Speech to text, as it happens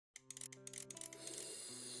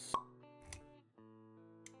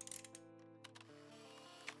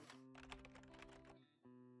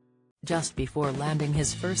Just before landing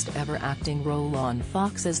his first ever acting role on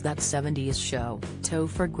Fox's That 70s Show,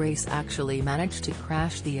 Topher Grace actually managed to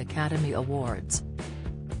crash the Academy Awards.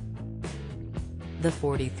 The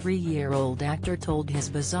 43-year-old actor told his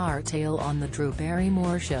bizarre tale on The Drew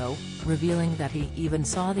Barrymore Show, revealing that he even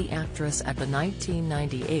saw the actress at the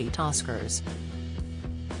 1998 Oscars.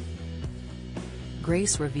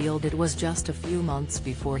 Grace revealed it was just a few months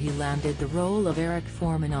before he landed the role of Eric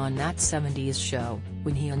Foreman on That 70s Show,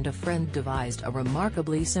 when he and a friend devised a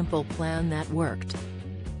remarkably simple plan that worked.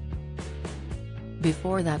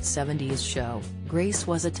 Before That 70s Show, Grace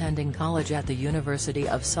was attending college at the University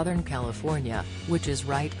of Southern California, which is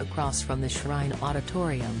right across from the Shrine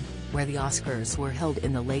Auditorium, where the Oscars were held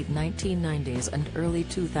in the late 1990s and early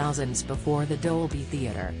 2000s before the Dolby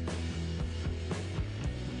Theatre.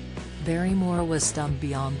 Barrymore was stunned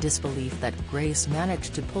beyond disbelief that Grace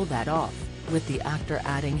managed to pull that off, with the actor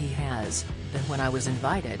adding he has, "Then when I was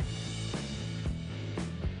invited."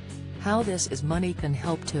 How This Is Money Can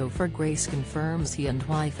Help. Topher Grace confirms he and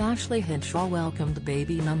wife Ashley Hinshaw welcomed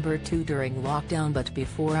baby number 2 during lockdown, but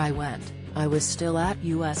before I went, I was still at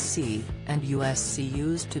USC, and USC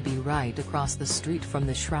used to be right across the street from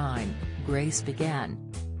the Shrine, Grace began.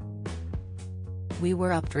 "We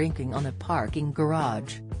were up drinking on a parking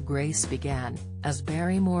garage," Grace began, as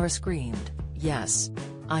Barrymore screamed, "Yes.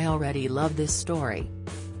 I already love this story."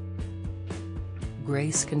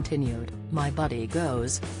 Grace continued, "My buddy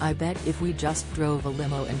goes, I bet if we just drove a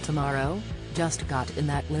limo in tomorrow, just got in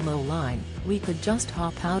that limo line, we could just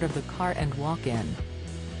hop out of the car and walk in."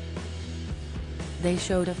 They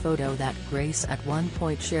showed a photo that Grace at one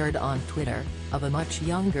point shared on Twitter, of a much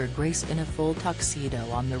younger Grace in a full tuxedo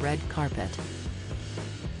on the red carpet.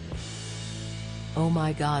 "Oh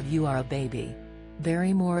my God, you are a baby,"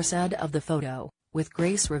 Barrymore said of the photo, with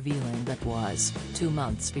Grace revealing that was 2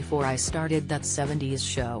 months before I started That 70s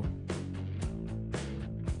Show.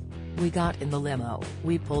 "We got in the limo,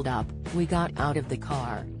 we pulled up, we got out of the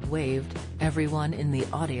car, waved, everyone in the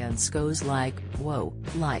audience goes like, whoa,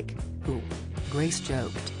 like, who?" Grace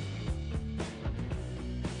joked.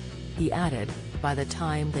 He added, "By the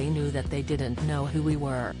time they knew that they didn't know who we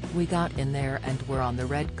were, we got in there and were on the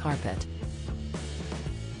red carpet."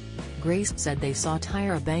 Grace said they saw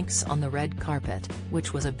Tyra Banks on the red carpet,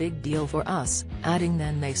 which was a big deal for us, adding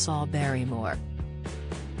then they saw Barrymore.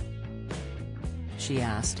 She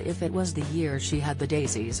asked if it was the year she had the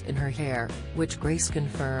daisies in her hair, which Grace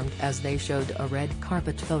confirmed as they showed a red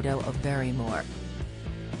carpet photo of Barrymore.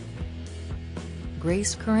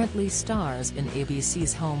 Grace currently stars in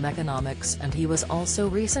ABC's Home Economics, and he was also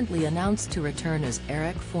recently announced to return as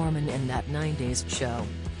Eric Foreman in That 90s Show.